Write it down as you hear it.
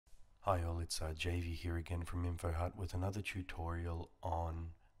Hi all, it's JV here again from InfoHut with another tutorial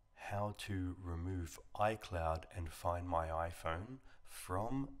on how to remove iCloud and Find My iPhone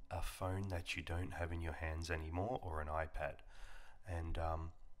from a phone that you don't have in your hands anymore or an iPad. And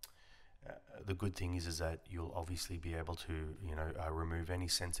the good thing is that you'll obviously be able to remove any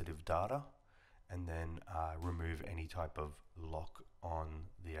sensitive data and then remove any type of lock on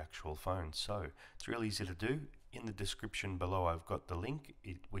the actual phone. So it's really easy to do. In the description below I've got the link,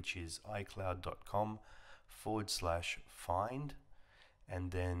 which is icloud.com/find,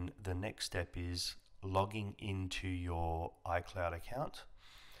 and then the next step is logging into your iCloud account,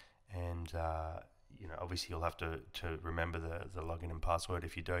 and obviously you'll have to remember the login and password.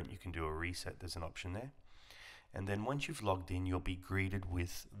 If you don't, you can do a reset. There's an option there. And then once you've logged in, you'll be greeted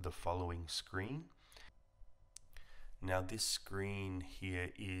with the following screen. Now this screen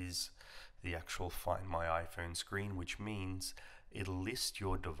here is the actual Find My iPhone screen, which means it'll list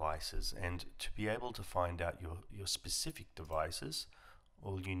your devices, and to be able to find out your specific devices,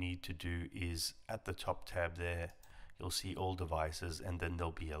 all you need to do is at the top tab there you'll see all devices, and then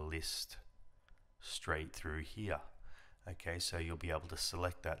there'll be a list straight through here. Okay, so you'll be able to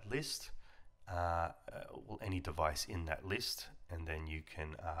select that list, any device in that list, and then you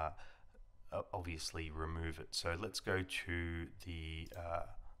can obviously remove it. So let's go to the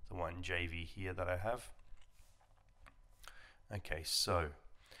one JV here that I have. Okay, so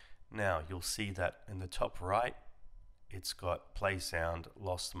now you'll see that in the top right it's got play sound,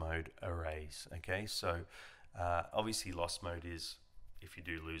 lost mode, erase. Okay, so obviously lost mode is if you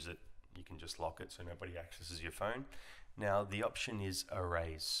do lose it, you can just lock it so nobody accesses your phone. Now the option is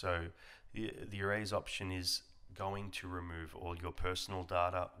erase. So the erase option is going to remove all your personal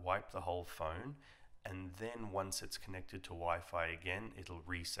data, wipe the whole phone, and then once it's connected to Wi-Fi again, it'll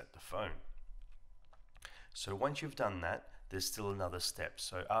reset the phone. So once you've done that, there's still another step.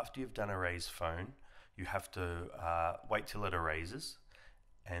 So after you've done erase phone, you have to wait till it erases,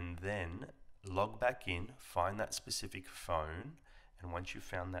 and then log back in, find that specific phone, and once you've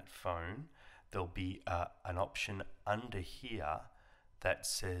found that phone, there'll be an option under here that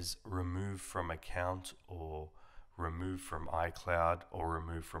says remove from account, or remove from iCloud, or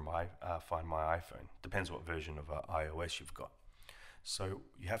remove from Find My iPhone. Depends what version of iOS you've got. So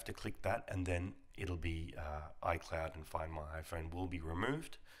you have to click that, and then it'll be iCloud and Find My iPhone will be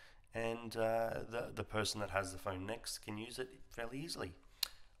removed, and the person that has the phone next can use it fairly easily.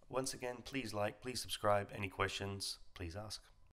 Once again, please like, please subscribe. Any questions, please ask.